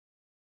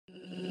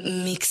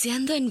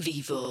Mixeando en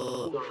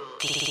vivo,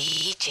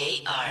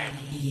 DJ Art.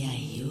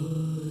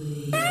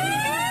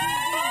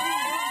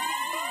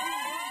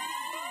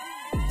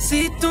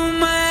 Si tu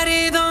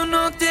marido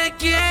no te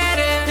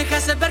quiere,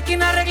 déjase ver que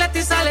arregla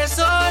y sale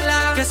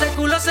sola. Que ese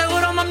culo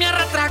seguro mami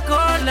arrastra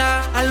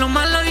cola. A lo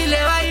malo dile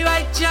bye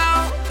bye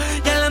chao,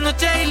 y a la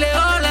noche dile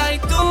hola. Y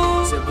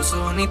tú se puso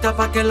bonita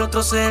pa' que el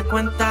otro se dé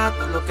cuenta.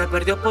 Todo lo que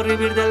perdió por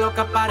vivir de lo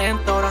que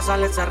aparenta, ahora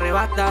sale, se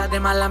arrebata. De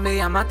mala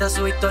media mata,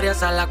 su historia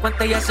se la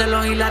cuenta y hace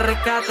y la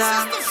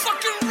rescata.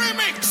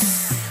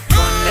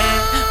 Ponle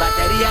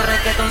batería,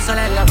 reggaetón,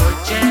 sale la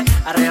bolche.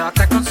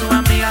 Arrebata con su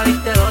amiga,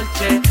 viste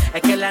dolce.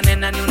 Es que la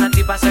nena ni una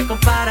tipa se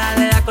compara.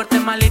 Le da corte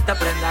malita,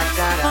 prenda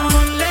cara.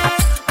 Ponle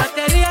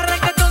batería,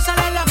 reggaetón,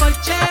 sale la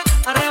bolche.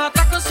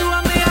 Arrebata con su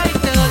amiga,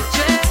 viste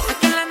dolce. Es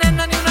que la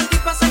nena ni una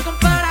tipa se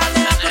compara.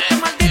 Le da corte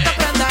maldita,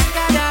 prenda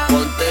cara.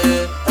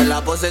 Ponte en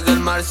la pose que el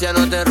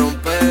marciano te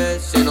rompe.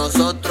 Si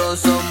nosotros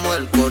somos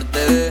el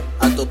corte,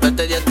 a tu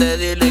peste diente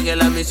dile que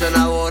la misión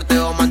aborte.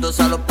 O mando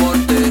a los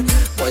portes.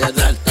 Voy a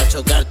darte a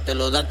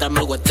chocártelo, darte al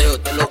hueteo.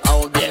 Te lo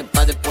hago bien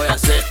pa' después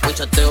hacer un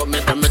chateo.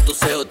 Mientras me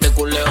tuseo, te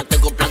culeo, te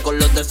compran con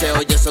los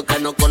deseos. Y eso que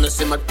no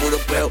conocimos al puro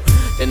peo.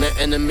 Tienes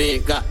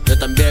enemiga, yo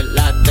también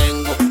la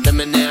tengo. Te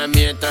menea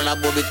mientras la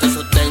boobie te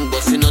sostengo.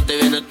 Si no te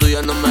viene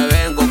tuyo no me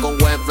vengo. Con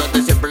buen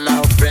flote siempre las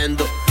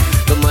ofrendo.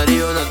 Tu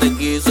marido no te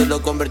quiso y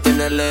lo convertí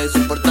en el ex.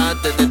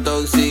 Importante te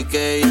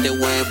toxique y te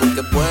hue.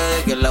 Porque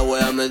puede que la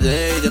wea me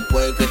dé. Y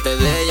después que te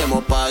dé,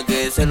 llamo pa'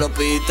 que se lo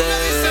pite.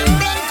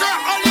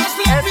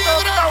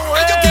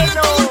 Ella tiene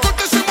todo el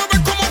corte, se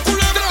mueve como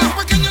culebra. Las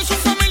pequeñas en su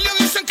familia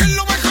dicen que es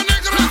la oveja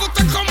negra. Me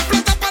gusta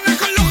completa para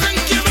dejarlos en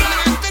quiebra.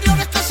 Los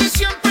exteriores casi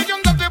siempre yo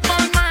ando de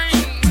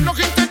Balmain. Los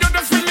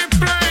interiores Philip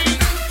Plain.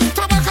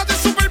 Trabaja de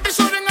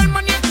supervisor en el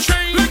Money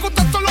Chain. Le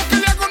gusta todo lo que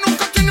le hago,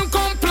 nunca tiene un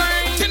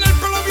complaint. Tiene el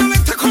pelo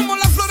violeta como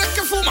las flores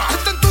que fuma.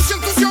 Está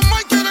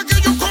entusiasma y quiere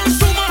que yo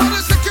consuma.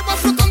 Parece que va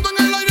flotando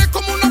en el aire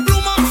como una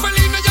pluma.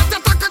 Felina ella te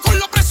ataca con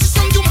la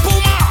precisión de un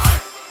puma.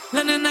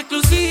 La nena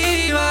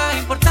exclusiva,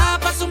 importada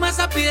pa' su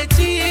mesa pide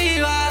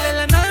chiva. De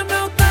la nave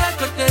me gusta la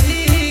corte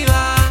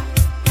diva,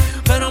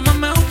 pero más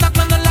me gusta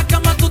cuando en la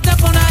cama tú te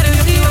pones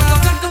agresiva.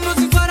 Tocar como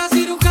si fuera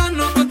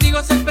cirujano, contigo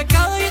es el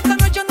pecado y esta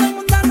noche ando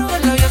mundano.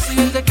 Del labio soy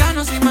el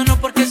decano, soy mano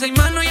porque soy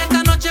mano. Y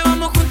esta noche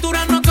vamos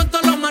junturando con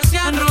todos los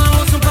marcianos.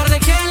 Robamos un par de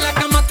G, en la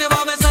cama te va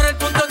a besar el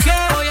punto G.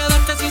 Voy a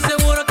darte sin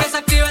seguro que se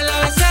active el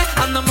ABC.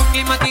 Andamos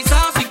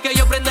climatizados sin que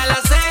yo prenda la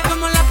C.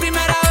 Como la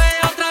primera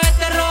vez, otra vez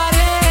te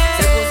robaré.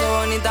 Se puso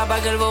bonita pa'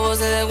 que el bobo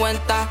se dé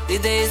cuenta. Si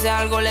te dice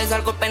algo le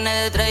salgo pene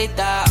de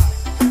 30.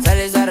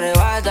 Sale y se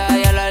arrebata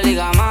y a la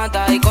liga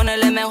mata. Y con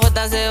el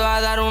MJ se va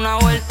a dar una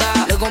vuelta.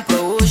 Le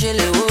compro Gucci,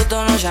 le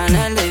gusto, no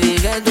Chanel. Baby,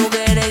 que tú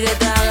quieres que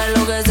te haga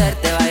enloquecer.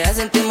 Te vayas a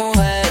sentir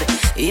mujer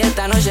y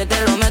esta noche te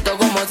lo meto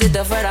como si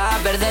te fueras a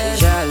perder.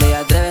 Chale,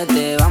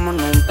 atrévete,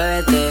 vámonos un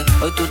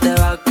PBT. Hoy tú te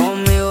vas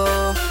conmigo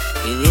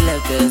y dile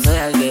que soy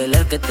aquel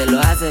el que te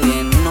lo hace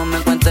bien. No me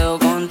cuenteo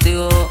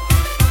contigo.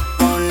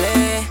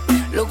 Ponle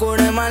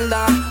locura y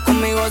maldad,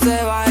 conmigo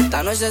se va,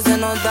 esta noche se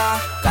nos da.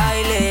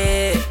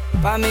 Caile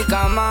pa' mi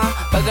cama,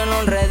 pa' que nos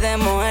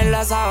enredemos en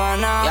la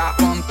sabana. Ya,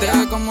 ponte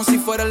como si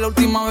fuera la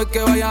última vez que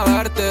vaya a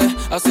verte.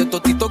 Hace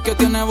totito que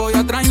tiene voy a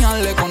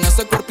extrañarle. Con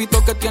ese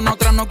cuerpito que tiene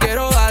otra no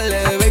quiero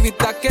darle. Baby,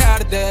 está que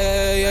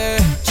arde,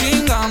 yeah.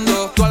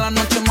 Chingando, toda la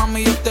noche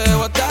mami yo te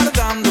voy a estar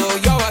dando.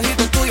 Yo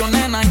abajito tuyo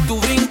nena y tú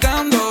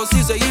brincando.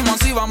 Si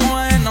seguimos así vamos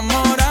a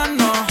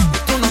enamorarnos.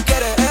 Y tú no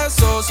quieres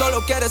eso,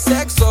 solo quieres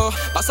sexo.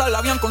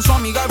 Pasarla bien con su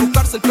amiga y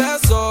buscarse el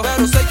peso.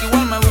 Pero sé que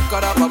igual me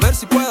buscará pa' ver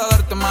si pueda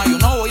darte más. Yo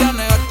no voy a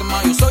negarte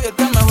más, yo soy el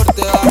que mejor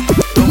te da.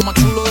 Lo más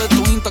chulo de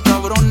tu Insta,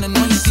 cabrones,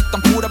 no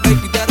incitan pura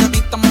baby. De ready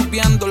estamos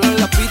viéndolo en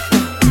la pista.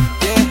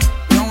 Yeah,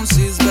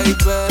 Jonesy's baby.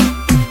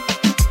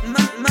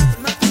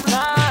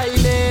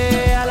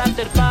 Baile al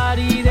after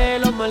party de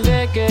los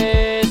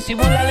maldeques.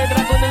 Simula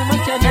letra con el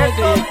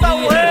marcianeque.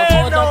 Y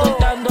en la foto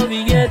contando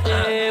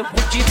billetes.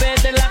 Un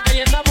chipete en la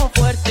calle andamos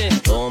fuerte.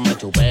 Toma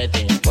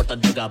chupete,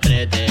 pórtate que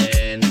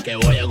apreten. Que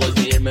voy a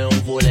conseguirme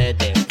un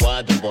fulete.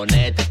 4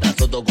 ponete,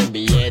 tazoto con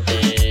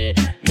billete.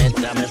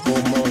 Mientras me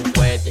fumo un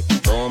cohete.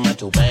 Toma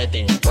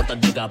chupete,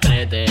 pórtate que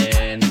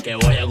apreten. Que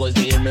voy a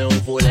conseguirme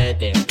un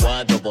fulete.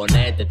 4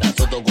 ponete,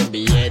 tazoto con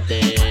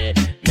billete.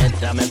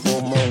 Mientras me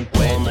fumo un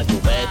cohete. Toma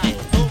chupete.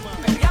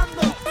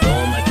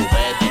 Toma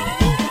chupete.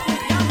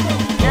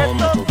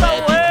 Toma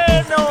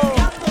chupete.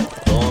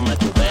 Toma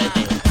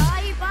chupete.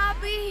 Ay,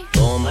 papi.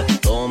 Toma,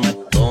 toma,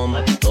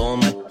 toma,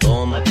 toma,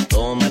 toma,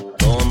 toma,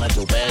 toma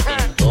chupete.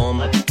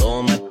 Toma,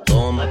 toma,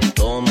 toma,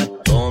 toma,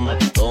 toma,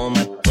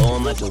 toma,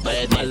 toma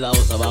chupete.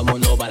 Maldadosa,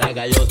 vámonos para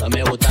callosa.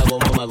 Me gusta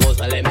como me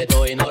goza, le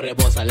meto y no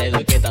reposa. Le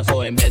doy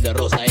quietazo en vez de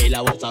rosa y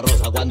la bolsa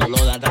rosa. Cuando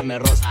lo da atrás me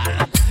rosa.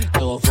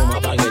 Luego fuma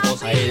pa' que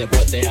tosa y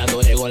después te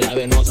adore con la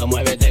venosa.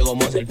 Muévete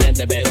como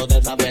serpiente, pero te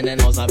está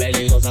venenosa.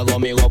 Peligrosa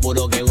conmigo,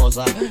 puro que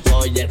goza.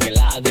 Soy el que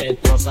la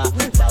destroza.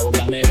 La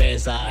boca me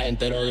besa,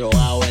 entero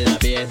drogado en la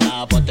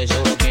pieza. Ponte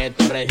seguro que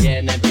esto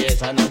recién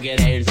empieza. No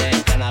quiere irse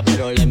en cana,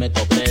 pero le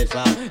meto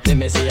presa.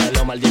 Dime si es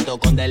lo maldito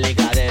con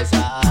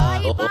delicadeza.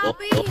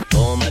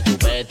 Toma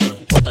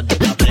chupete, bótate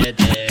que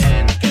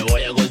aprieten. Que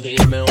voy a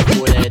conseguirme un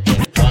culete.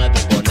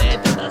 Cuatro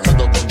ponete, estás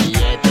soto con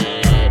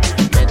billete.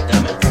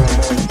 Mientras me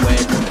fumo un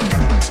cuete.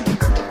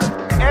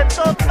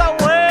 ¡Esto está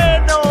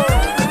bueno!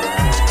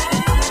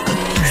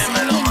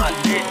 Dímelo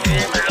Martín,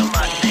 dímelo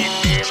Martín,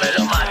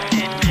 dímelo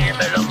Martín,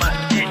 dímelo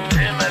Martín,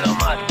 dímelo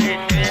Martín,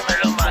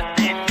 dímelo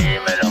Martín,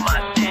 dímelo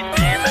Martín,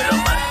 dímelo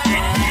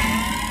Martín.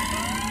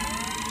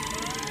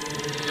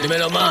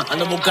 Dímelo más,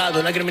 ando buscando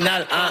una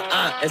criminal,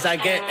 esa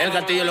que el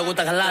gatillo le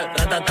gusta jalar,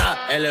 ratata.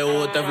 Él le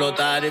gusta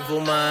flotar y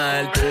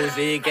fumar, tú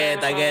sí que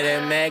te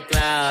quieres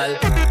mezclar.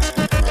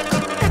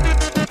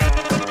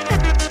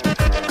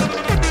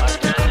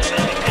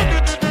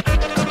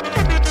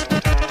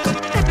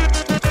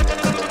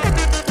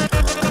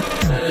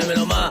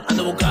 Dímelo más,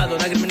 ando buscando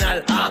una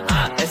criminal,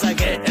 esa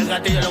que el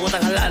gatillo le gusta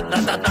jalar,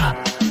 ratata.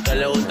 Que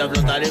le gusta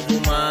flotar y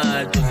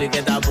fumar, tú sí que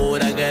estás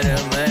pura,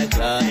 quieres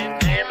mezclar.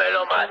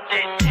 Dímelo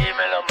Martín,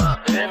 dímelo más,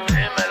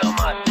 dímelo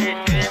Martín,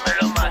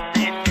 dímelo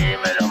Martín,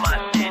 dímelo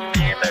Martín,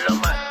 dímelo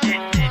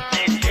Martín,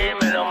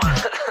 dímelo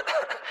más.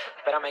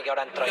 Espérame que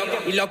ahora entro yo.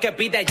 Y lo que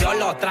pide yo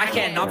lo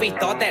traje, no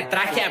visto de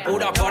traje,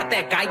 puro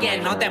corte, calle,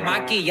 no de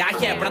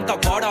maquillaje. Pronto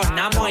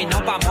coronamos y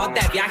nos vamos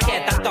de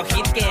viaje. Tanto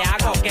hit que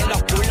hago que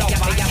los culos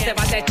bajen. Ella se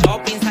va de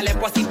shopping, sale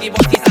positivo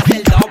si se hace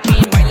el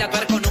doping. Baila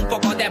ver con un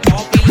poco de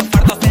popping, los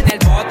fardos en el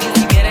botín.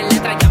 Si quieren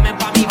letra llamen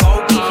pa' mi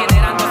booking.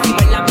 Generando sigo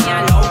en la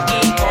mía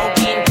low-key,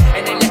 coking.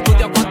 En el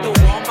estudio con tu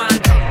woman,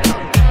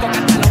 con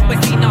hasta los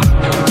vecinos.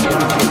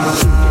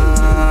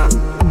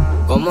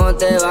 ¿Cómo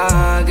te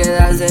va? Que de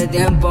hace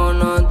tiempo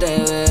no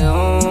te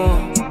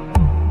veo.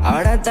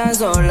 Ahora estás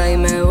sola y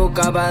me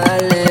busca pa'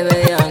 darle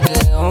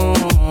bellaqueo.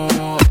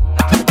 No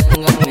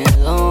tengas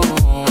miedo,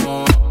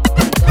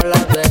 sola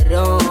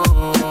perro.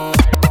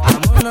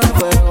 Vámonos a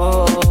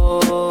fuego.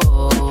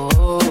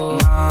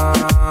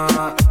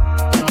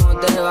 ¿Cómo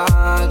te va?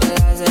 Que de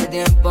hace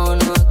tiempo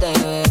no te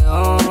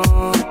veo.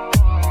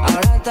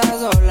 Ahora estás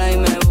sola y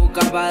me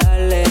busca pa'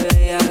 darle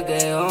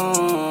bellaqueo.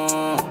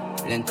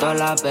 Lento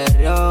la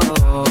perreo,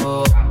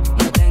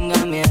 no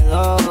tengas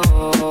miedo,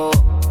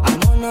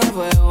 vámonos a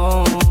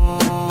fuego.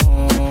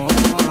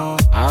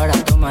 Ahora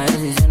toma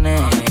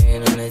decisiones,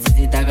 no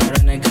necesitas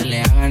cabrones que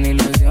le hagan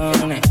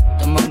ilusiones.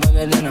 Toma pa'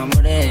 que te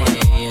enamores,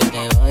 yo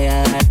te voy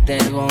a darte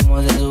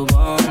como se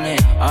supone.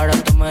 Ahora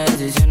toma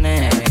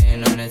decisiones,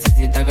 no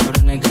necesitas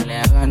cabrones que le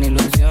hagan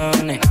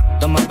ilusiones.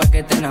 Toma pa'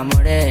 que te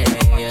enamores,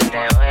 yo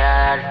te voy a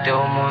darte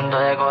un mundo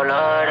de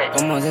colores.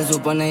 Como se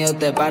supone yo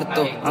te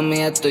parto, a mí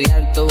estoy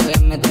harto. Voy a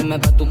meterme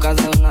pa' tu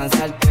casa de un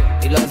asalto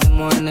y lo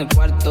hacemos en el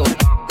cuarto.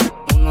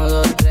 1,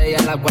 2, 3 y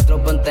a las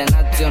 4 ponte en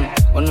acción.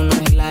 Con unos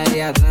gilas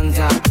ella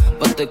tranza.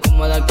 Ponte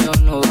cómoda que hoy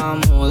nos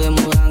vamos de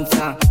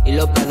mudanza. Y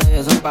los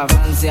pasajes son pa'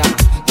 Francia.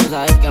 Tú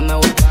sabes que me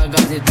gusta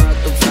casi toda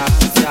tu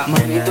fragancia.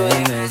 Mamito,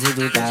 dime si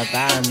tú estás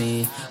pa'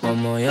 mí,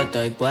 como yo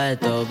estoy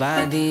puesto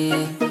pa' ti.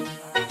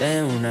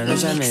 Tengo una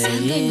noche a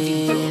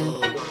Medellín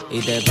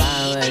y te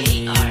pago el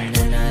jean.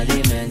 Nena,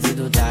 dime si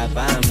tú estás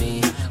pa' mí,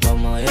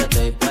 como yo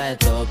estoy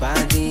puesto pa'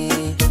 ti.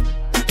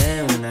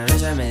 Tengo una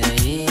noche a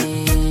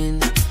Medellín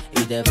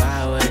y te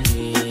pago el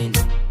jean.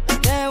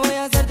 Te voy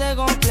a hacerte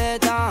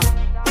completa.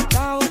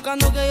 Estás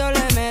buscando que yo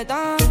le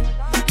meta.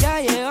 Ya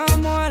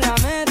llegamos a la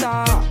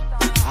meta.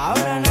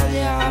 Ahora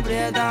nadie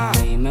aprieta.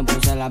 Y me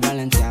puse la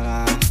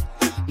Valenciaga.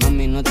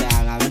 Mami, no te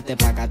hagas, vente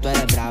pa' acá, tú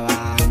eres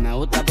brava. Me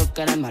gusta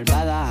porque eres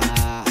malvada.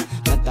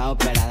 No estás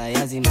operada y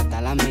así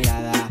mata la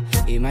mirada.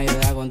 Y me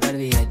ayuda a contar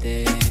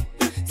billete.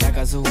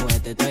 Saca su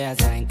juguete, tú ya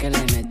saben que le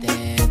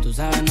mete. Tú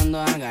sabes, no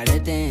ando al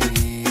garete.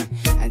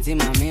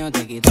 Encima mío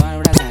te quito el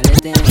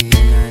brazalete.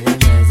 Dime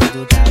si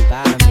tú estás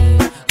pa' mí,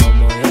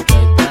 como yo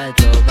estoy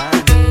puesto pa'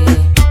 ti.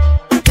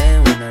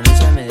 Tengo una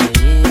noche a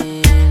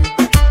Medellín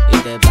y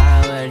te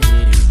pago el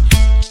jean.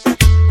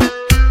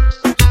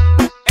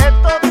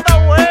 ¡Esto está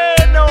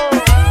bueno!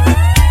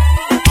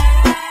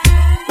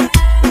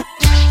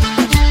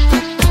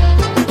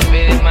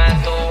 Baby, dime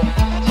tú,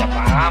 si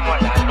apagamos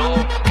la luz,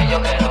 que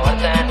yo quiero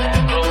verte en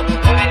el club.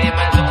 Baby,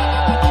 dime tú,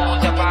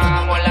 si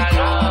apagamos la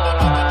luz,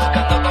 que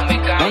ando con mi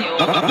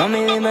callo. Mami,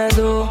 dime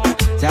tú,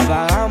 si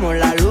apagamos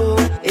la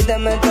luz y te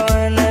meto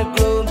en el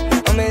club.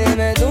 Mami,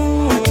 dime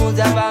tú,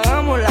 si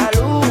apagamos la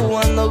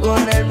luz, ando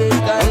con el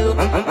Vizcayo.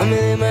 Mami,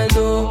 dime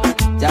tú,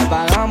 si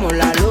apagamos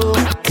la luz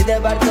y te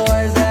parto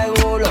ese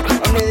culo.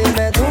 Mami,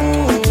 dime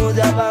tú,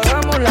 si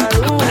apagamos la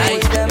luz y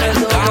te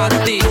meto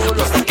en el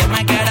culo. Sé que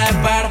me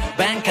quieres ver,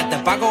 ven que te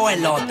pago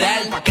el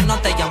hotel. Pa' que no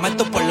te llames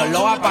tú por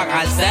lo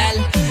apaga el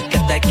cel. Que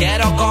te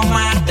quiero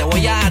comer, te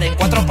voy a dar en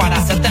 4 para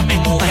hacerte mi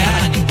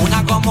mujer.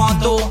 Ninguna como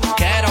tú,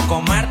 que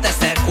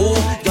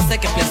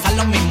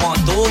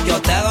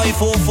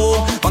fufu.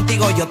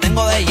 Contigo yo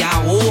tengo déjà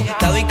vu.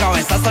 Te doy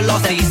cabezazos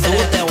los sisu.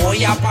 Te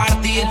voy a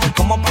partir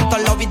como parto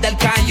el lobby del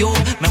Cayu.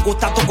 Me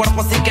gusta tu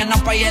cuerpo así que no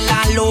apagues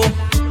la luz.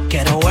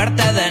 Quiero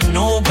verte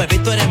desnudo, baby,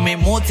 tú eres mi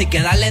mood. Si que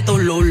dale tu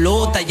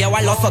lulu, te llevo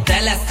a los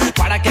hoteles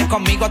para que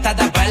conmigo te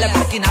desveles.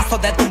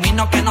 Porquinazos de tu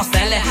vino que no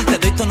celes. Te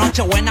doy tu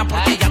noche buena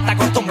porque ya te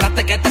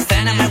acostumbraste que te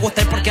cene. Me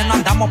gusta ir porque no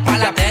andamos pa'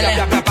 la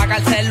tele. Apaga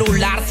el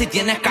celular, si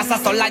tienes casa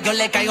sola yo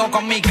le caigo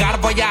con mi car.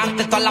 Voy a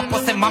darte todas las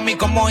poses, mami,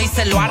 como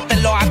hice lo arte.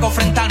 Lo hago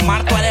frente al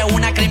mar, tú eres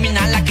una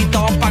criminal. Aquí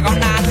todo pagado,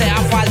 nada te va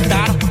a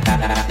faltar.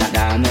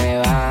 Dame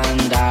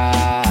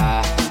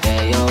banda,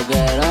 que yo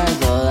quiero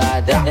eso,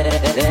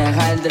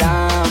 deja el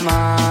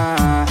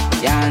drama,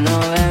 ya no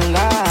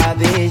vengas a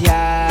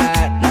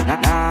pillar,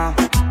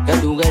 que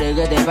tú quieres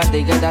que te parte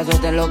y que te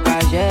azoten los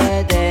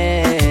cachetes,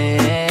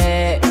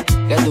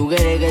 que tú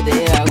quieres que te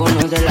llegue a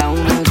conocer la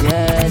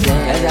 1-7, esa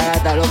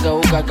gata lo que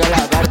busca es que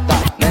la carta,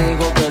 me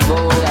dijo que el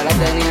bobo ya la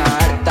tenía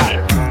harta,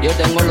 yo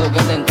tengo lo que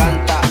te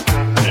encanta,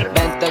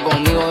 vente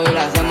conmigo y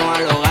la hacemos a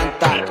lo ganta.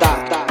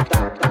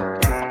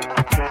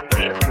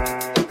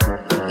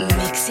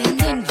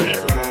 Mixing en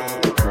vivo,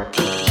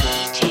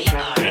 DJ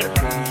Art.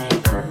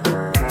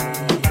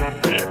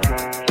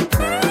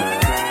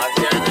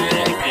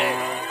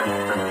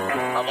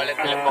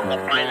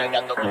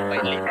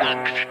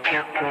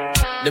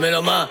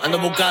 Dímelo más, ando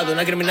buscando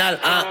una criminal,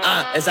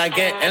 esa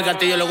que el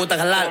gatillo le gusta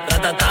jalar,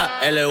 ratata,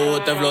 él le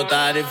gusta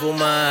flotar y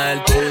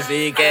fumar, tú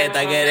sí que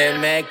te quieres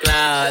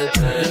mezclar.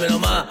 Dímelo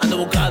más, ando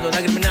buscando una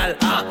criminal,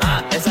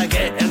 esa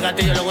que el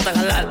gatillo le gusta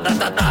jalar,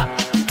 ratata,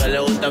 él le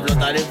gusta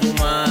flotar y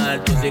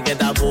fumar, tú sí que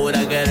estás pura,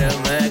 quieres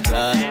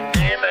mezclar.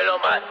 Dímelo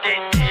más,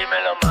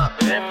 dímelo más,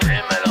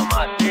 dímelo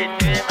más,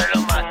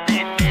 dímelo más,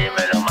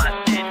 dímelo más,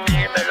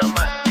 dímelo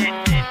más,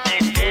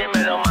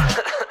 dímelo más.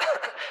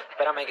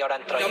 Espérame que ahora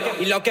entro yo.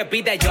 Y lo que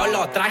pide yo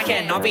lo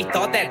traje, no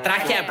visto de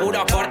traje,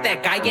 puro corte,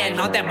 calle,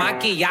 no de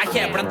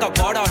maquillaje. Pronto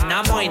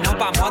coronamos y nos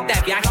vamos de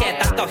viaje.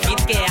 Tanto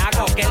hit que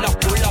hago que los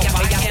culos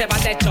bajen. Ella se va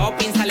de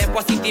shopping, sale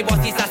positivo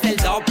si se hace el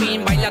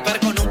doping. Baila tuer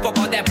con un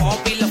poco de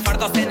popping, los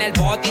fardos en el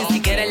botín.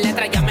 Si quieres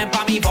letra llamen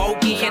pa' mi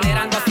booking.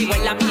 Generando sigo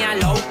en la mía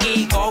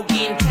low-key,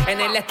 go-king.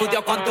 En el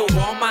estudio con tu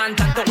woman,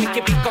 tanto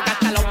whisky pisco que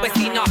hasta los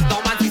vecinos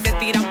toman. Si se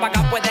tiran pa'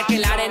 acá puede que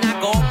la arena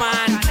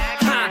coman.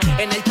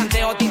 En el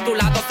chanteo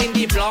titulado sin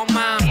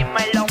diploma.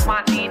 Dímelo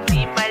más,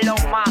 dímelo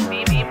más,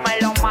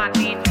 dímelo más,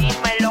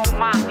 dímelo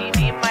más,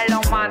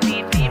 dímelo más,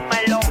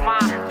 dímelo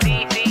más,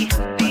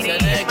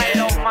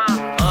 dímelo más.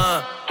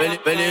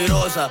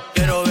 Peligrosa,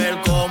 quiero ver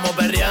cómo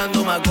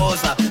perreando una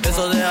cosa.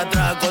 Eso de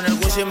atrás con el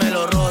Gucci me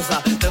lo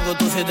rosa. Tengo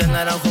tu 7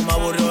 naranjo, me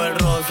aburrió el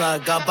rosa.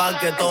 Capaz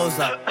que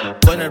tosa,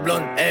 con el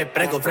blond,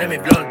 preco, frame y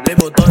blond. Le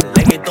botón,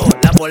 le quitó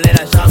la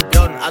polera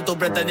champion. A tu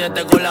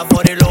pretendiente con la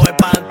for y lo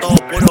espanto.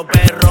 Puro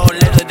perro,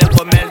 le doy de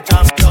comer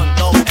champion.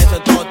 No, eso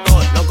es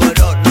todo, no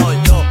corro,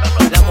 no yo.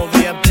 La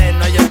moví en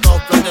pleno, hay el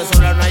top, flote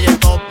sola, no hay el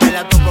top. Me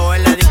la toco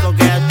en la disco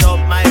que es top,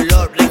 my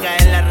lord. Rica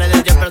en las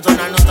redes, 10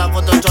 personas, no está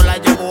foto, yo la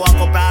llevo a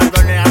comprar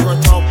en el arroz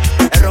shop.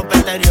 El rompe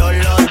exterior,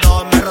 los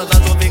dos, me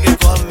rotan su pique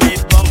con mi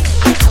pop.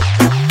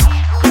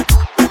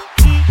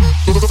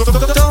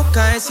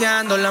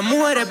 Tocaeseando, las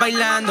mujeres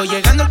bailando,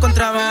 llegando el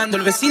contrabando,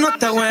 el vecino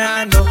está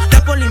weando.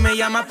 La poli me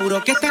llama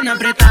puro que están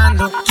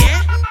apretando. ¿Qué?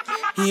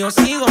 Y yo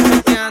sigo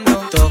festeando.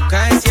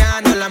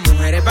 Tocaeseando, las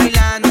mujeres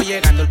bailando,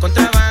 llegando el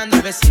contrabando,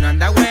 el vecino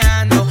anda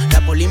weando.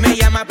 La poli me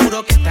llama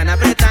puro que están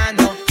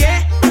apretando.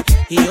 ¿Qué?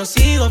 Y yo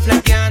sigo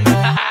fleteando.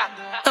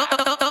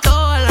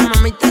 Toda la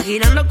mamita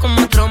girando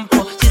como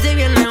trompo. Si se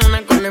viene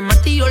una con el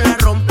martillo la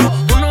rompo.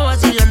 Uno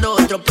vacilando,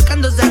 otro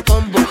picándose a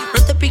combo.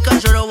 No te pica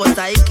lloro, vos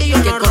ahí que yo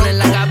no con el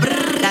la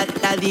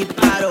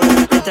disparo.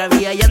 Mientras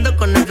viajando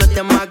con el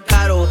flote más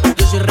caro.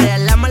 Yo soy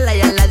real, la mala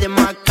y a la de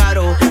más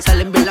caro.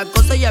 Salen bien las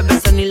cosas y a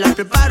veces ni las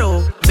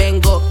preparo.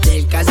 Vengo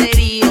del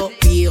caserío,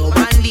 pío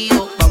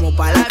bandido. Vamos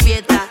pa' la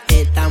fiesta,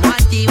 estamos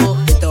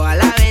activos. De toda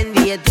la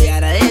vendí, estoy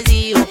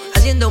agradecido.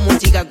 Haciendo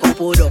música con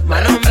puro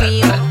manos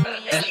míos.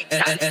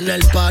 En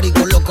el party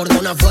con los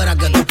cordones afuera,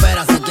 que te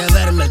esperas, hay que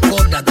verme, el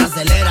corda te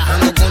acelera.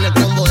 Ando con el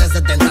combo de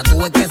 70,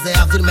 tuve que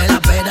sea firme la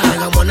pera.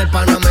 Llegamos en el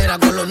Panamera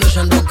con los niños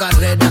echando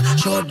carrera.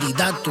 Shorty,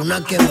 date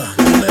una quema,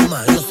 dime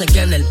más. Yo sé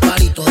que en el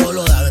party todo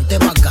lo da, vente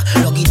pa' acá.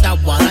 Lo quita a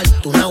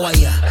darte una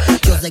guaya.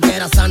 Yo sé que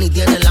era sana y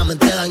tiene la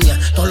mente daña.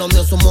 Todos los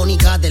míos son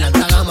Mónica de la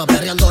alta gama,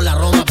 perreando la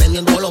Roma,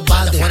 pendiendo los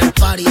bates. Fuera el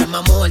party,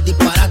 armamos el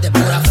disparate,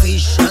 pura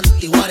fish,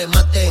 antiguare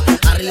mate.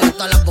 Arriba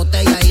todas las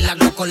botellas y la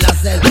con la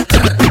sed.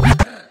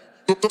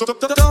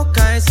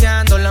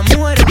 Tocaeseando, las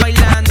mujeres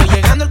bailando,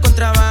 llegando el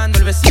contrabando,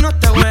 el vecino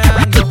está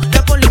weando.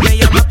 La poli me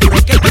llama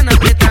puro que están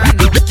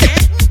apretando. ¿Qué?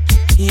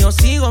 Y yo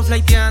sigo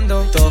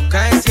fleteando.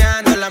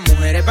 Tocaeseando, las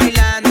mujeres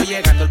bailando,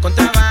 llegando el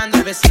contrabando,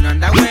 el vecino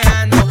anda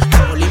weando.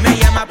 La poli me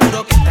llama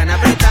puro que están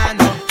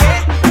apretando.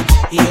 ¿Qué?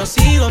 Y yo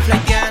sigo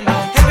fleteando.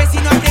 El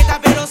vecino aprieta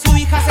pero su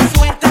hija se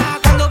suelta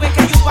cuando ve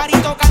que hay un party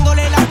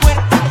tocándole la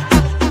puerta.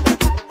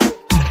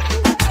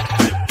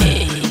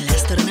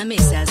 Las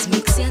tornamesas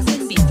mixeando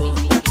en vivo.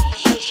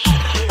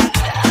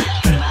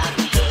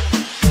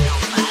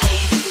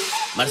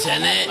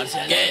 Marciané,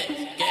 ¿qué?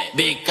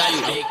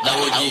 Vicayo,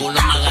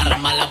 algunos me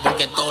agarran mala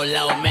porque todos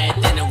lados me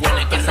tienen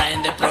huele que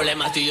salen de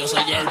problemas y yo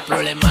soy el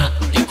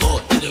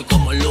problemático. Te doy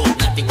como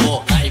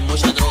lunático, hay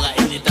mucha droga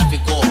y ni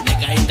tráfico.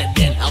 Me caíste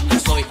bien, aunque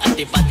soy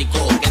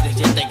antipático. Que te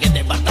sientes que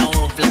te falta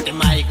un flete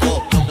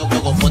mágico.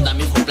 No confunda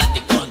mi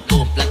plático con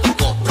tu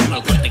plático. Forma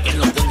el corte que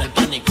no cunda el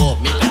pánico.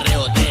 Mi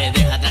perreo te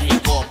deja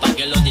trágico. Pa'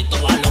 que los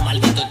dito a lo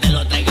maldito y te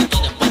lo traigo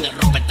todo después de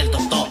romperte el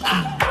tostón.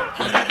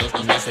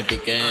 No se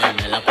piquen,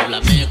 en la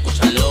Puebla me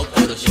escuchan loco,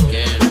 pero sí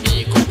que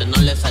mi corte no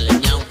le sale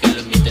ni aunque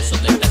lo imites. Eso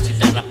te casi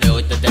te rapeo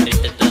y te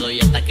derrite, te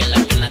doy hasta que la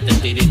pena te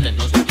tirite.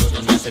 No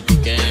se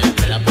piquen,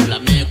 en la Puebla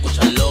me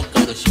escuchan loco,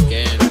 pero sí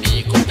que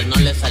mi corte no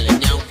le sale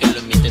ni aunque lo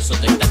imites. Eso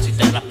te casi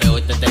te rapeo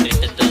y te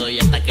derrite, te doy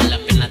hasta que la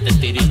pena te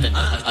tirite.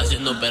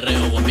 Haciendo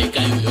perreo con mi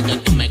callo, yo que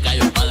tú me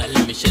callo pa' darle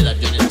mi cheddar,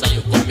 yo en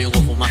ensayo conmigo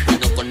fumas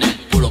pino con él,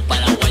 puro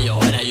paraguayo.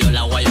 Ahora yo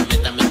la guayo,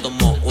 meta me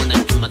tomo una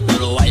que mató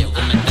los guayos.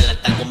 Coméntala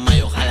está con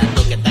mayo,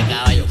 jalando que está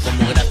caballo.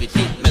 Como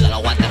graffiti, me da la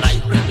guata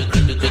rayo.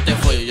 Yo te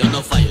follo, yo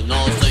no fallo,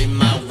 no soy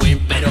más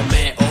win, pero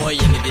me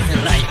oyen y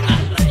dicen ray.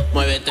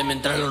 Muévete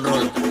mientras lo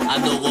enrolo,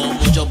 ando con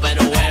mucho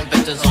pero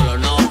empecé solo.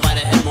 No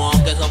parecemos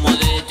aunque somos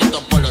de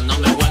distintos polos. No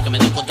me juegues que me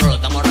descontrolo,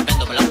 estamos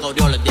rapeando con los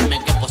cabrioles. Dime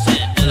que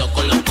posee, te lo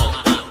coloco.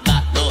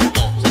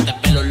 Se te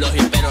pelo los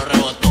hiperos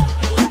reboto.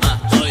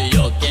 Soy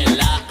yo quien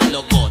la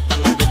loco.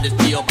 Estamos bien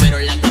vestidos pero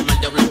en la cama el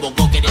diablo un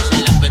poco quería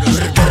hacerla pero no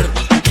se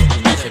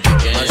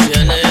pique.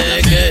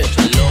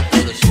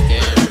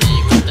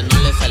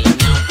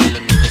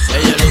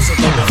 Ella luce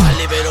como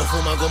Harley pero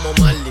fuma como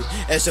Marley.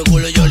 Ese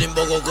culo yo lo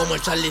invoco como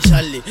el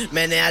Charlie.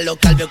 Menea los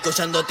calvos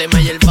escuchando tema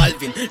y el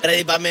Balvin.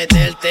 Ready pa'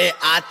 meterte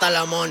hasta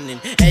la morning.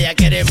 Ella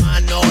quiere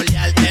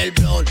manolear el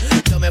blon.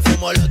 Yo me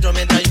fumo el otro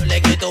mientras yo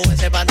le quito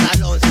ese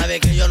pantalón. Sabe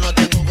que yo no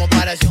tengo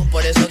comparación,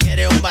 por eso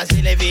quiere un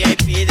vacile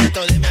VIP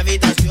dentro de mi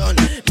habitación.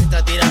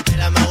 Mientras tira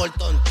pela me hago el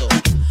tonto.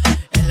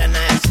 En la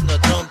nave haciendo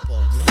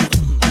trompo.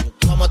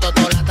 Como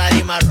todo la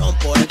tarima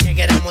rompo. El que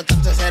quiera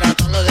montarse será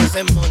todo lo de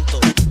ese monto.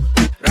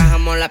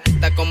 Rajamos la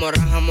pista como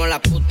rajamos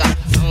la puta.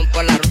 Vamos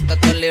por la ruta,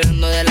 estoy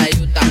librando de la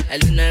yuta.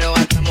 El dinero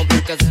gastamos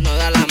porque se nos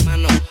da la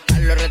mano. A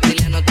los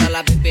reptilianos toda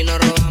la pipi nos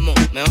robamos.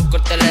 Mejor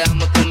corte le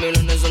damos, con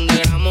millones son de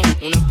gramos.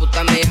 Una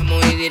puta me llamo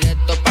y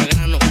directo pa'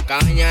 grano.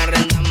 Cabaña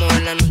arrendamos,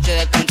 en la noche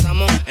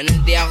descansamos. En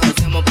el día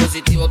joseamos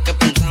positivos que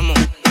pensamos.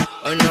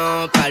 Hoy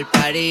no pa'l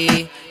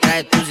party.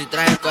 Trae tú si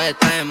traes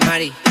cohetas en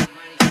Mari.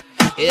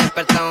 Y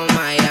despertamos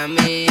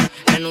Miami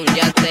en un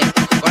yate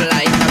con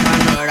la isla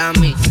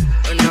Panorami.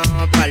 Hoy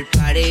no pa'l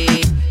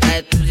party.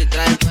 Trae tú si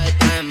traes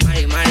cohetas en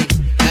Mari.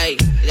 Hey,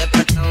 y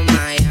despertamos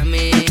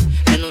Miami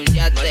en un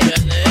yate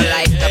con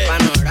la isla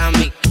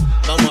Panorami.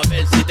 Vamos a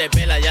ver si te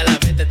pela, ya la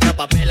mente está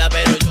pa' pela,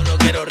 pero yo no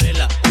quiero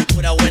rela.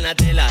 Pura buena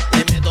tela,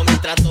 le meto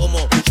mientras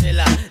tomo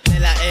chela.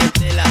 Tela es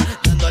tela,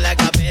 dándole a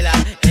capela.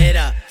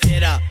 Era,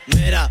 fiera,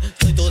 mera,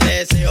 soy tu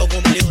deseo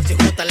cumplido si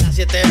juntas las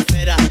 7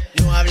 esferas.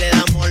 No hable de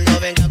amor, no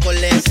venga con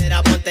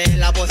lecera. Ponte en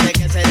la pose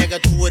que seré que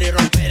tu booty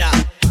rompera.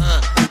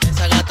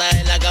 Esa gata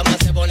en la cama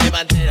se pone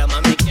pantera.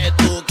 Mami, que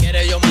tú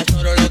quieres, yo más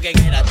lloro lo que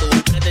quiera. Tú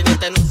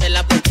pretendiente no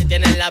serla porque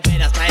tienes la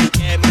pera. Sabes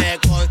que me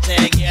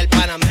conseguí el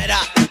Panamera.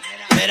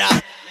 Mera,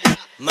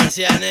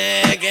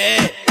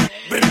 Marcianeque.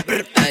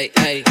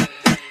 Ey,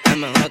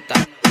 MJ.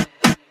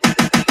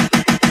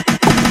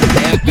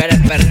 Ella quiere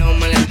perreo,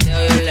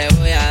 malenteo, yo le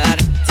voy a dar.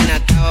 Sin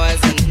atado de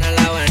esa nena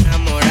la voy a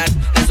enamorar.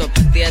 Eso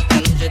para ti esta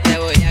noche te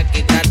voy a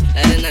quitar.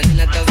 La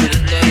adrenalina está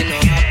subiendo y no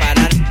va a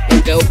parar.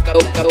 Busca.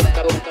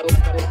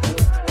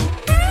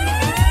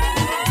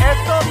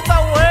 ¡Esto está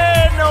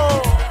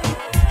bueno!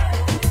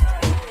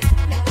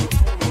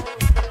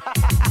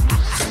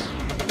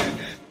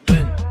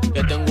 Ven,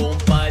 que tengo un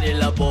party en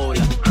la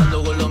bola.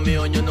 Ando con los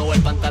míos, yo no voy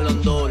el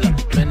pantalón dobla.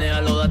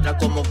 Menea lo de atrás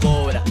como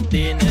cobra.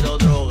 Dinero,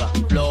 droga,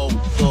 flow,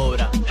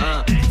 sobra.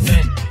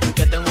 Ven,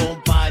 que tengo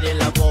un party en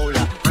la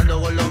bola.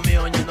 Ando con los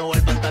míos, yo no voy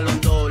el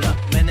pantalón dobla.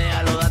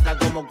 Menea lo de atrás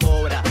como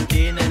cobra.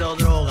 Dinero,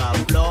 droga,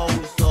 flow,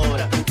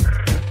 sobra.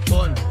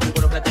 Con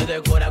puro frente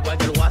de cora,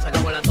 cualquier guasa,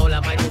 sacamos la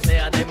sola, pa' que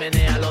sea te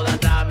menea lo de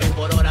atrás, 1000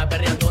 por hora,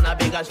 perreando una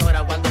pica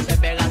llora. Cuando se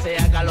pega se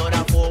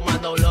acalora,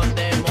 fumando blon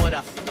de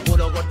mora.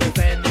 Puro corte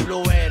Fendi,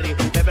 Blueberry.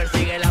 Me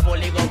persigue la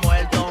poli como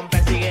el Tom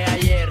persigue a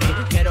Jerry.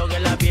 Quiero que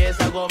la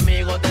pieza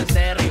conmigo te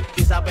encerre.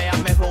 Si sapeas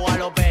me fuego a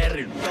los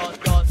Perry.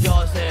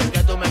 Yo sé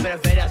que tú me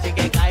prefieres, así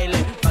que caile.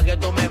 Pa' que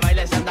tú me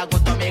bailes, se anda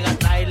con tu amiga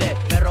trailer.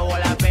 Me robó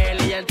la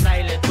peli y el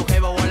trailer. Tu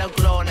jevo vuela en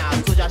clona,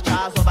 su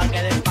chachazo pa'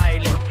 que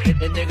despaile.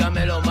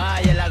 Indícamelo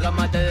más y en la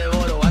cama te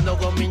devoro. Ando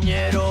con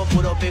miñero,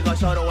 puro pico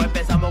lloro.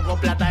 Empezamos con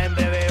plata, en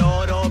breve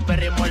oro.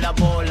 Perrimos la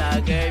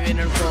bola, que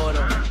viene el coro.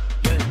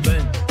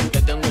 Ven,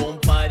 que tengo un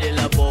party en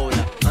la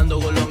bola. Ando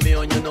con los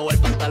míos, yo no voy el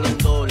pantalón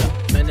dobla.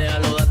 Menea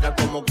lo de atrás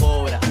como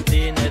cobra.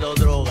 Dinero,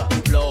 droga,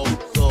 flow,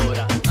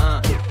 sobra.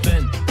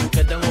 Ven,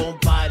 que tengo un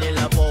party en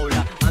la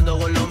bola. Ando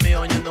con los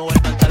míos, yo no voy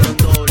el pantalón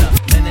dobla.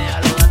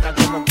 Menea lo de atrás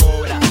como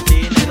cobra.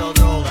 Dinero,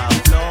 droga,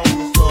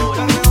 flow,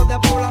 sobra. Carreos de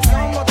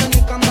población, vos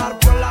tenés que andar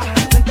por la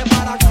gente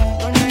para acá.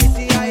 Doña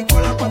Isi ahí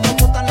con las 4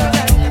 putas en la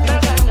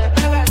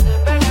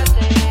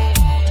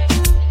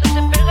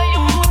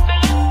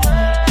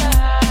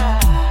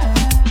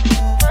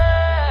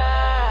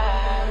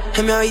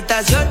En mi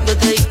habitación yo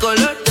te di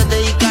color, yo te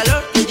di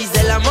calor, te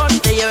hice el amor,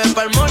 te llevé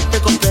pa'l mall, te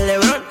compré el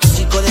Lebron,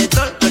 chico de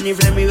Tol, Tony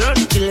Flemmy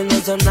Bron, chileno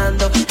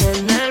sonando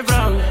en el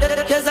Bronx.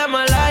 Que esa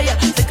malaya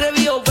se cree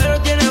vivo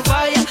pero tiene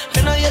falla,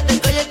 que nadie te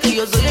calle, que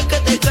yo soy el que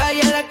te calla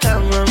en la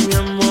cama, mi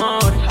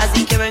amor.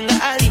 Así que venga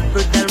a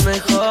disfrutar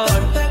mejor.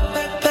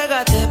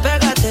 Pégate,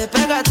 pégate,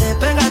 pégate,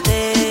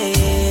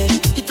 pégate.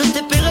 Y tú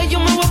te pegas y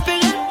yo me voy a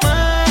pegar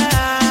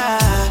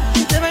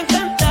más. Te va a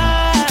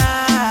encantar.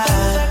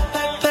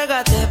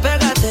 Pégate,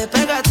 pégate,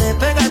 pégate,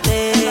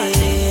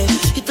 pégate.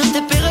 Y tú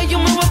te pegas y yo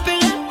me voy a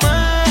pegar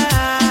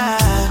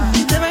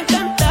más. Te va a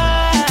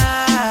encantar.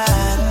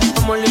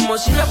 Como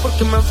limosina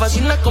porque me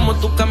fascina como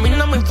tú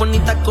caminas, muy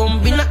bonita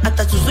combina.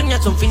 Hasta sus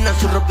uñas son finas,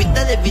 su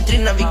ropita de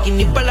vitrina,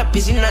 bikini pa' la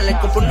piscina. Le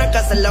compré una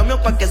casa al lado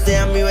mío pa' que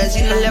sea mi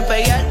vecina. Le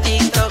pegué al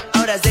TikTok,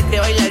 ahora se cree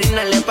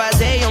bailarina. Le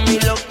pasé yo mi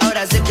look,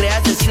 ahora se cree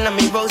asesina.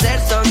 Mis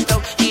boxers son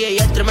top y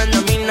ella es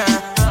tremenda mina.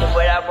 Si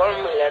fuera por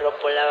mí le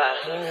rompo la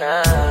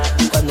vagina.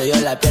 Cuando yo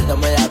la pierdo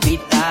me da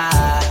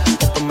pita.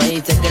 Después me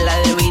dice que la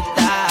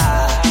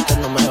debita, que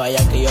no me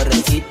vaya que yo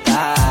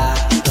recita.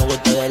 No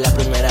gusto de la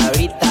primera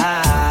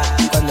vista.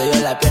 Cuando yo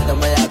la pierdo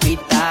me da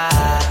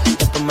pita.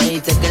 Después me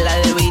dice que la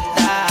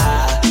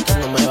debita, que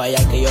no me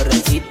vaya que yo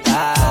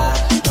recita.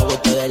 No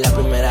gusto de la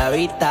primera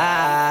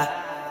vista.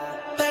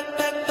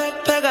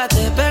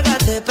 Pégate,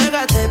 pégate,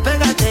 pégate,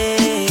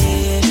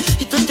 pégate.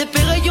 Y tú te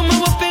pegas y yo me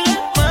voy a pegar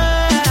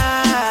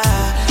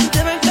más.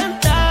 Te va a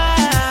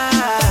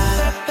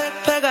encantar.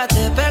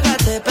 Pégate,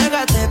 pégate,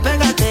 pégate,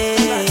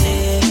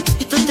 pégate.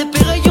 Y tú te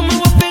pegas y yo me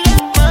voy a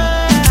pegar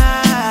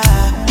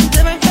más.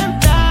 Te va a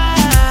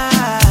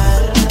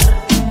encantar.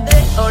 De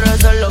oro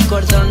son los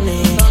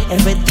cordones,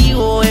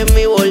 efectivo en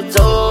mi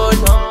bolsón.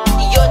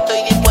 Y yo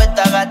estoy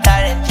dispuesta a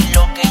gastar en ti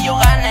lo que yo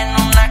gane en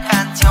una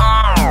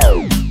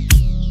canción.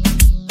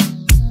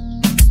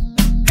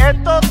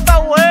 Esto está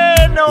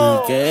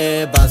bueno. ¿Y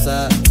qué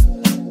pasa?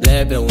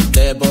 Le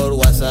pregunté por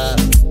WhatsApp.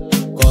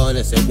 Con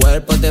ese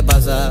cuerpo te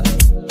pasa.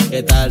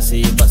 ¿Qué tal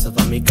si pasas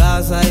pa' mi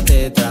casa y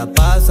te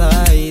traspasa?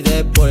 Y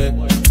después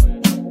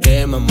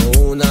quemamos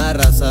una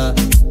raza.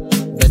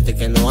 Vente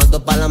que no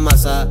ando pa' la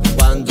masa.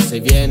 Cuando se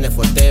viene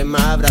fuerte me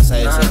abraza.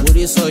 Ese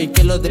guri soy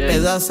que lo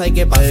despedaza. ¿Y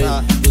qué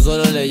pasa? Tú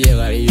solo le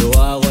llegas y yo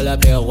hago la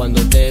pega.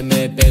 Cuando te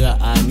me pega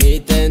a mí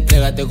te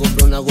entrega. Te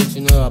compro una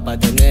Gucci nueva pa'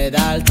 tener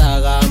alta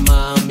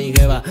gama. Mi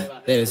jeva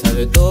te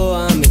sabe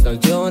todas mis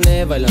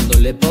canciones. Bailando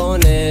le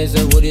pone.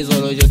 Ese guri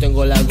solo yo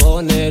tengo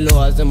lagones.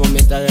 Lo hacemos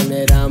mientras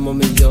generamos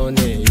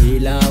millones. Y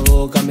la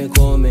boca me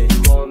come.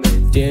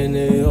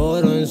 Tiene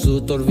oro en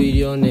sus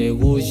torbillones,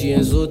 Gucci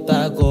en sus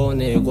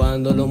tacones.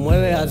 Cuando lo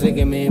mueve hace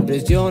que me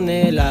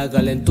impresione. La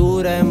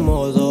calentura en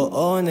modo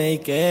one. ¿Y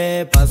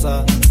qué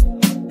pasa?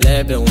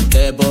 Le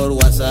pregunté por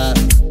WhatsApp.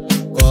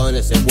 Con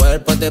ese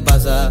cuerpo te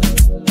pasa.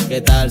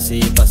 ¿Qué tal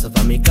si pasas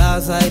pa' mi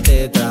casa y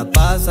te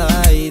traspasa?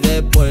 Y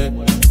después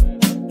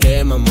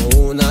quemamos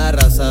una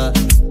raza.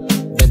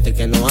 Vente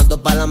que no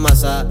ando pa' la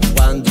masa.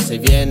 Cuando se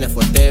viene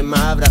fuerte me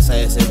abraza.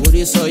 Ese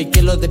guri soy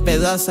que lo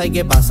despedaza. ¿Y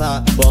qué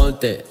pasa?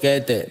 Ponte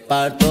que te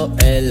parto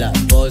en la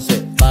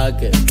pose. Pa'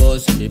 que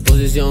pose. Mi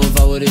posición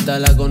favorita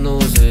la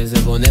conoce. Se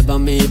pone pa'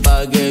 mí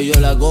pa' que yo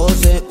la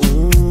goce.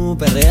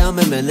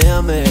 Perréame,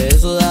 menéame,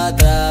 eso da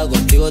atrás.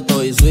 Contigo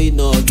estoy sweet,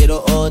 no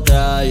quiero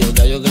otra. Yo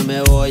callo que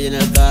me voy en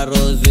el carro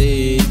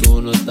si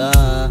tú no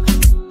estás.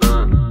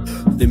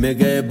 Dime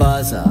qué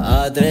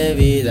pasa,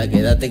 atrevida.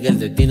 Quédate que el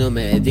destino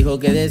me dijo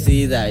que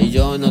decida. Y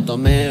yo no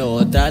tomé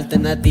otra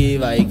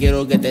alternativa. Y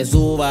quiero que te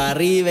suba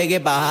arriba. ¿Y qué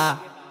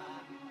pasa?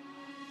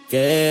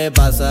 ¿Qué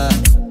pasa?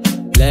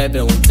 Le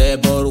pregunté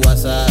por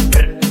WhatsApp.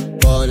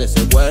 Con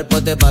ese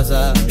cuerpo te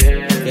pasa.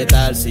 ¿Qué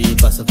tal si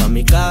pasas pa'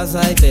 mi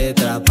casa y te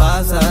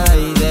traspasa?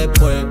 Y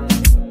después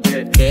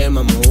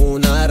quemamos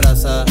una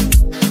raza.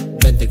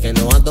 Vente que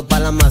no ando pa'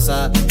 la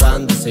masa.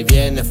 Cuando se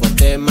viene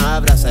fuerte me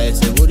abraza.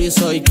 Ese guri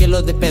soy que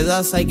lo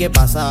despedaza. ¿Y qué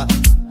pasa?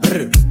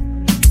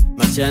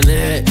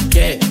 Marciané,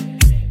 ¿qué?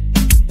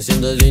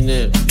 Haciendo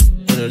dinero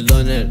con el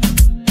doner.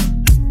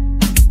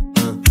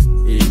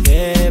 ¿Y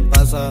qué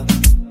pasa?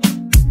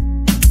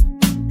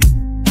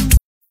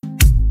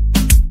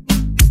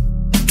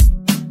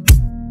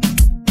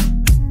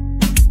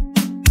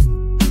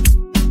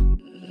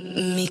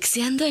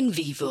 Mixeando en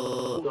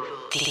vivo,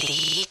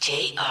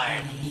 DJ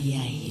Art.